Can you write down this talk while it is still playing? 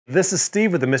This is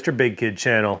Steve with the MrBigKid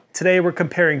channel. Today we're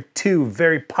comparing two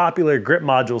very popular grip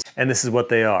modules, and this is what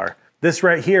they are. This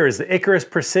right here is the Icarus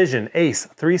Precision ACE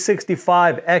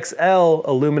 365 XL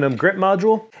aluminum grip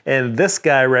module, and this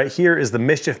guy right here is the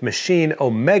Mischief Machine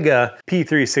Omega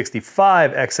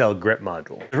P365 XL grip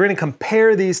module. We're gonna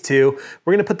compare these two,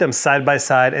 we're gonna put them side by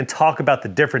side and talk about the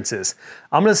differences.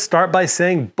 I'm gonna start by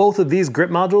saying both of these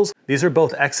grip modules, these are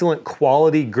both excellent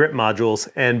quality grip modules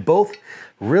and both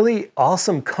really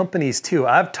awesome companies too.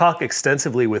 I've talked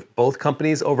extensively with both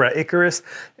companies over at Icarus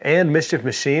and Mischief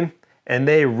Machine, and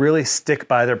they really stick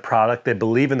by their product. They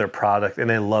believe in their product and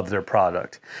they love their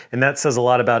product. And that says a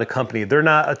lot about a company. They're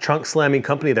not a trunk slamming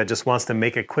company that just wants to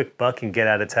make a quick buck and get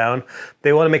out of town.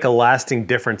 They want to make a lasting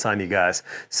difference on you guys.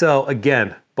 So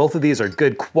again, both of these are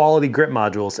good quality grip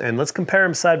modules, and let's compare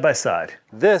them side by side.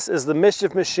 This is the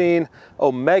Mischief Machine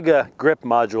Omega grip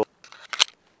module.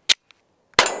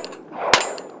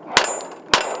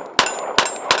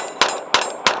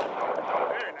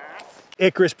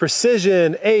 Icarus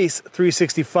Precision ACE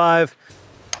 365.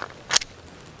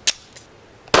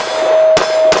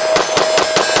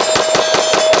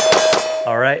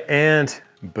 All right, and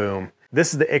boom.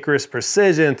 This is the Icarus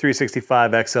Precision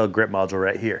 365 XL grip module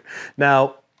right here.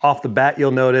 Now, off the bat, you'll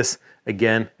notice,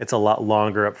 again, it's a lot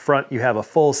longer up front. You have a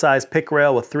full-size pick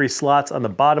rail with 3 slots on the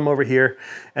bottom over here,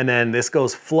 and then this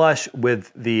goes flush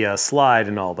with the slide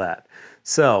and all that.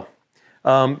 So,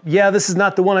 yeah, this is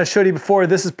not the one I showed you before.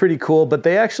 This is pretty cool, but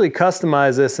they actually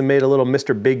customized this and made a little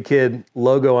MrBigKid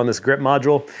logo on this grip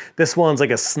module. This one's like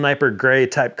a sniper gray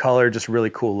type color, just really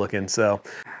cool looking. So,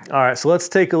 all right, so let's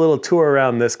take a little tour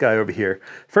around this guy over here.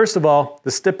 First of all,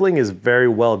 the stippling is very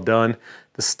well done.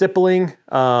 The stippling,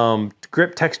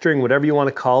 grip texturing, whatever you want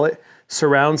to call it,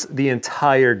 surrounds the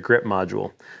entire grip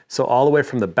module. So all the way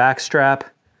from the back strap,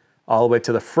 all the way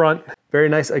to the front. Very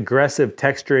nice aggressive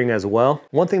texturing as well.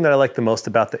 One thing that I like the most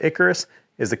about the Icarus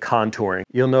is the contouring.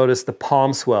 You'll notice the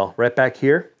palm swell right back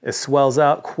here. It swells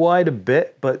out quite a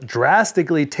bit, but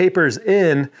drastically tapers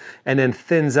in and then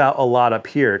thins out a lot up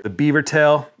here. The beaver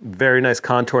tail, very nice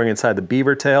contouring inside the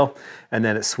beaver tail, and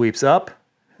then it sweeps up,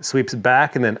 sweeps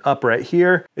back, and then up right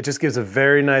here. It just gives a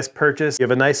very nice purchase. You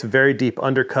have a nice, very deep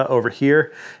undercut over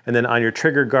here, and then on your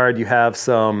trigger guard, you have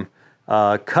some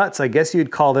cuts. I guess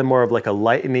you'd call them more of like a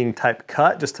lightning type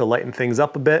cut, just to lighten things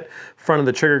up a bit. Front of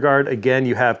the trigger guard, again,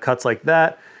 you have cuts like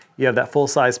that. You have that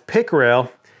full-size pick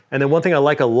rail. And then one thing I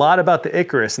like a lot about the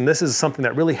Icarus, and this is something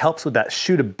that really helps with that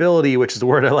shootability, which is the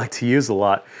word I like to use a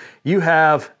lot. You've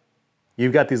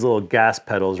got these little gas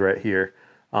pedals right here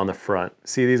on the front.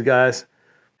 See these guys?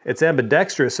 It's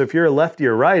ambidextrous, so if you're a lefty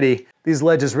or righty, these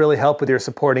ledges really help with your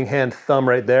supporting hand thumb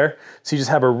right there. So you just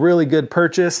have a really good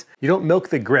purchase. You don't milk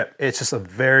the grip. It's just a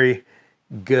very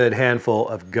good handful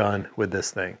of gun with this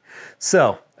thing.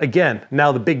 So again,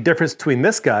 now the big difference between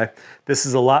this guy, this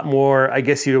is a lot more, I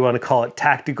guess you'd want to call it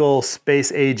tactical,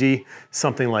 space agey,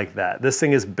 something like that. This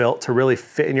thing is built to really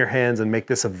fit in your hands and make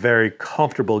this a very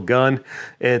comfortable gun.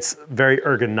 It's very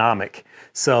ergonomic.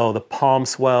 So the palm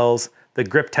swells, the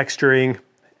grip texturing,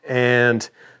 and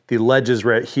the ledges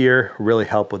right here really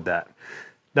help with that.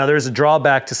 Now there's a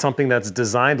drawback to something that's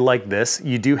designed like this.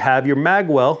 You do have your mag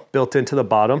well built into the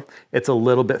bottom. It's a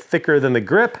little bit thicker than the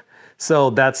grip, so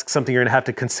that's something you're gonna have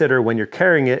to consider when you're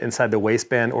carrying it inside the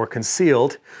waistband or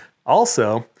concealed.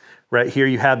 Also, right here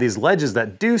you have these ledges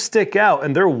that do stick out,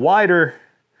 and they're wider.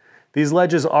 These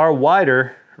ledges are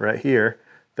wider right here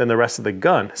than the rest of the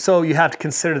gun. So you have to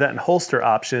consider that in holster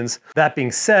options. That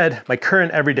being said, my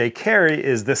current everyday carry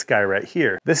is this guy right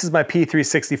here. This is my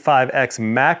P365X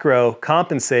macro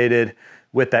compensated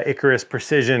with that Icarus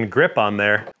Precision grip on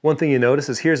there. One thing you notice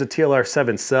is here's a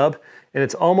TLR7 sub, and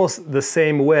it's almost the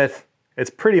same width. It's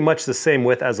pretty much the same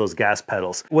width as those gas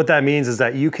pedals. What that means is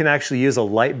that you can actually use a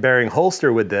light bearing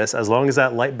holster with this. As long as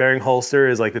that light bearing holster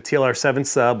is like the TLR7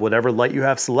 sub, whatever light you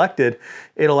have selected,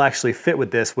 it'll actually fit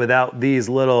with this without these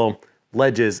little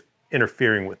ledges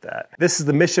interfering with that. This is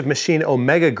the Mischief Machine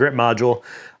Omega grip module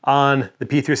on the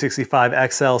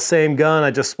P365 XL. Same gun, I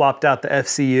just swapped out the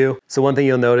FCU. So one thing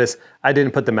you'll notice, I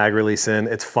didn't put the mag release in.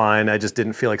 It's fine, I just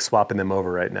didn't feel like swapping them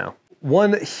over right now.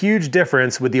 One huge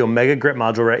difference with the Omega grip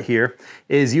module right here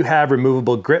is you have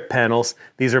removable grip panels.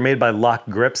 These are made by Lock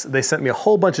Grips. They sent me a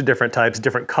whole bunch of different types,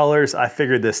 different colors. I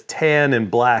figured this tan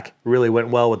and black really went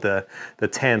well with the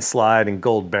tan slide and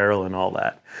gold barrel and all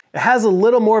that. It has a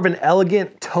little more of an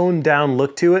elegant, toned down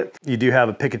look to it. You do have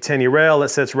a Picatinny rail that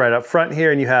sits right up front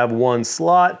here, and you have one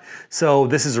slot. So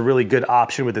this is a really good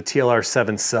option with the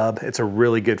TLR7 sub. It's a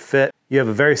really good fit. You have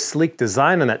a very sleek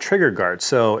design on that trigger guard.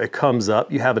 So it comes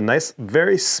up, you have a nice,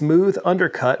 very smooth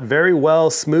undercut, very well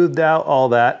smoothed out, all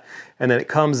that. And then it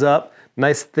comes up,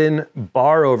 nice thin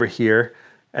bar over here,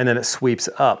 and then it sweeps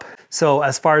up. So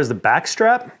as far as the back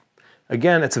strap,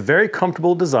 again, it's a very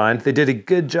comfortable design. They did a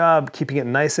good job keeping it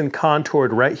nice and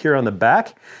contoured right here on the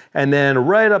back. And then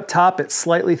right up top, it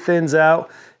slightly thins out.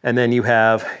 And then you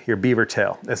have your beaver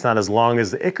tail. It's not as long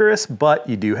as the Icarus, but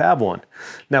you do have one.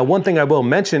 Now, one thing I will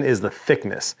mention is the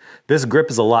thickness. This grip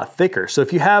is a lot thicker. So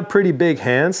if you have pretty big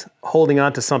hands, holding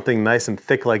on to something nice and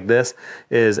thick like this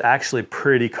is actually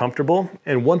pretty comfortable.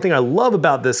 And one thing I love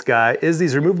about this guy is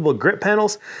these removable grip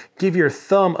panels give your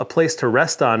thumb a place to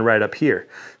rest on right up here.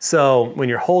 So when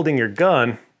you're holding your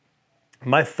gun,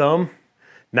 my thumb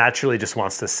naturally just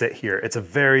wants to sit here. It's a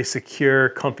very secure,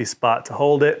 comfy spot to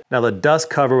hold it. Now the dust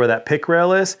cover where that pick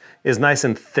rail is nice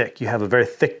and thick. You have a very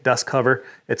thick dust cover.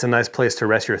 It's a nice place to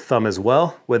rest your thumb as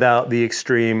well without the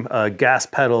extreme gas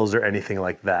pedals or anything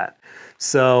like that.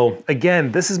 So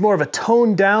again, this is more of a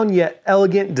toned down yet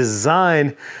elegant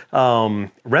design,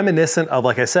 reminiscent of,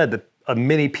 like I said, a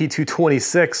mini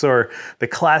P226 or the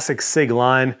classic Sig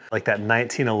line, like that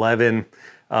 1911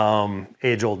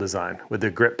 age-old design with the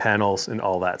grip panels and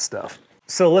all that stuff.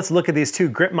 So let's look at these two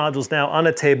grip modules now on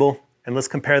a table and let's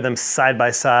compare them side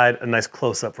by side, a nice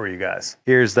close-up for you guys.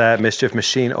 Here's that Mischief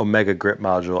Machine Omega grip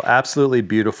module. Absolutely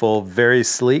beautiful, very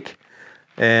sleek,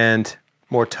 and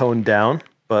more toned down,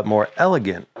 but more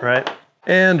elegant, right?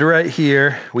 And right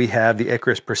here, we have the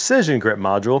Icarus Precision grip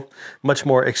module, much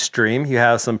more extreme. You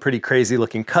have some pretty crazy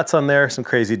looking cuts on there, some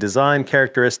crazy design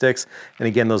characteristics, and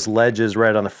again, those ledges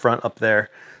right on the front up there.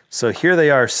 So here they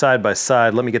are side by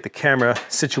side. Let me get the camera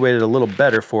situated a little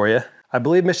better for you. I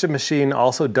believe Mischief Machine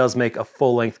also does make a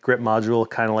full-length grip module,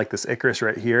 kind of like this Icarus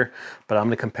right here, but I'm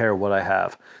gonna compare what I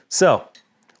have. So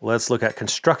let's look at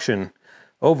construction.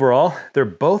 Overall, they're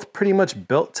both pretty much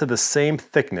built to the same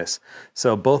thickness.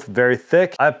 So both very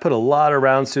thick. I've put a lot of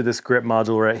rounds through this grip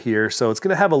module right here, so it's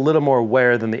gonna have a little more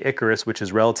wear than the Icarus, which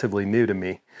is relatively new to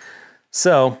me.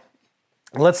 So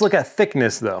let's look at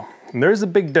thickness though. And there's a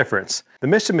big difference. The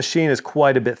Mischief Machine is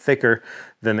quite a bit thicker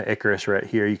than the Icarus right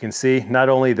here. You can see not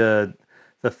only the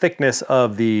thickness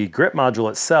of the grip module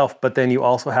itself, but then you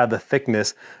also have the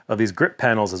thickness of these grip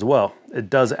panels as well. It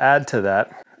does add to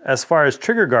that. As far as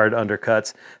trigger guard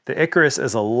undercuts, the Icarus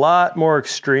is a lot more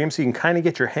extreme, so you can kind of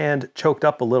get your hand choked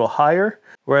up a little higher,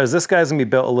 whereas this guy's gonna be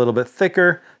built a little bit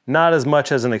thicker, not as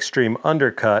much as an extreme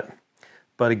undercut,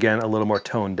 but again, a little more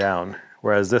toned down.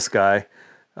 Whereas this guy,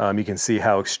 you can see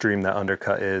how extreme that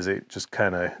undercut is. It just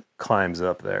kind of climbs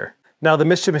up there. Now the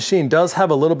Mischief Machine does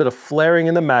have a little bit of flaring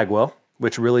in the magwell,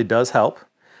 which really does help.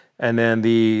 And then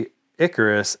the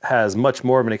Icarus has much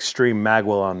more of an extreme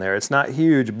magwell on there. It's not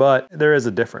huge, but there is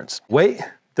a difference. Weight,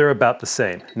 they're about the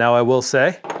same. Now I will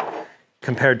say,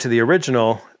 compared to the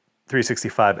original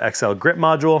 365 XL grip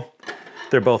module,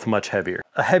 they're both much heavier.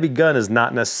 A heavy gun is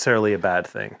not necessarily a bad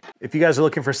thing. If you guys are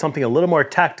looking for something a little more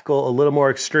tactical, a little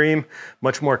more extreme,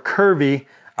 much more curvy,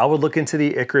 I would look into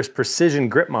the Icarus Precision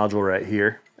grip module right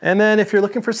here. And then if you're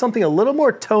looking for something a little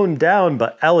more toned down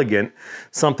but elegant,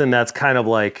 something that's kind of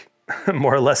like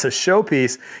more or less a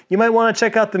showpiece, you might want to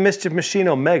check out the Mischief Machine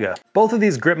Omega. Both of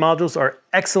these grip modules are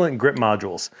excellent grip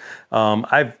modules.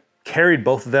 I've carried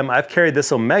both of them. I've carried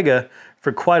this Omega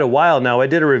for quite a while now. I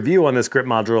did a review on this grip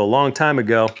module a long time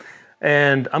ago,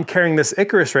 and I'm carrying this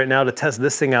Icarus right now to test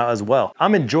this thing out as well.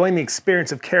 I'm enjoying the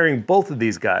experience of carrying both of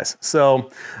these guys. So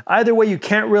either way, you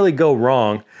can't really go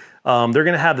wrong. They're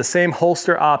gonna have the same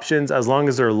holster options as long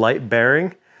as they're light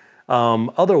bearing.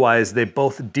 Otherwise, they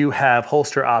both do have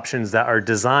holster options that are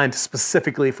designed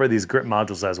specifically for these grip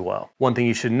modules as well. One thing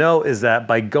you should know is that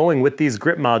by going with these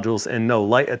grip modules and no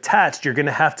light attached, you're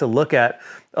gonna have to look at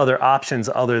other options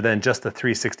other than just the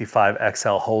 365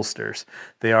 XL holsters.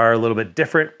 They are a little bit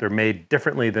different. They're made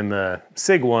differently than the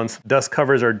Sig ones. Dust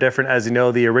covers are different. As you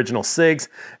know, the original Sigs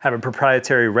have a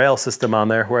proprietary rail system on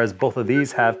there, whereas both of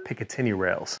these have Picatinny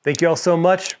rails. Thank you all so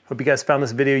much. Hope you guys found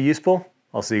this video useful.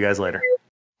 I'll see you guys later.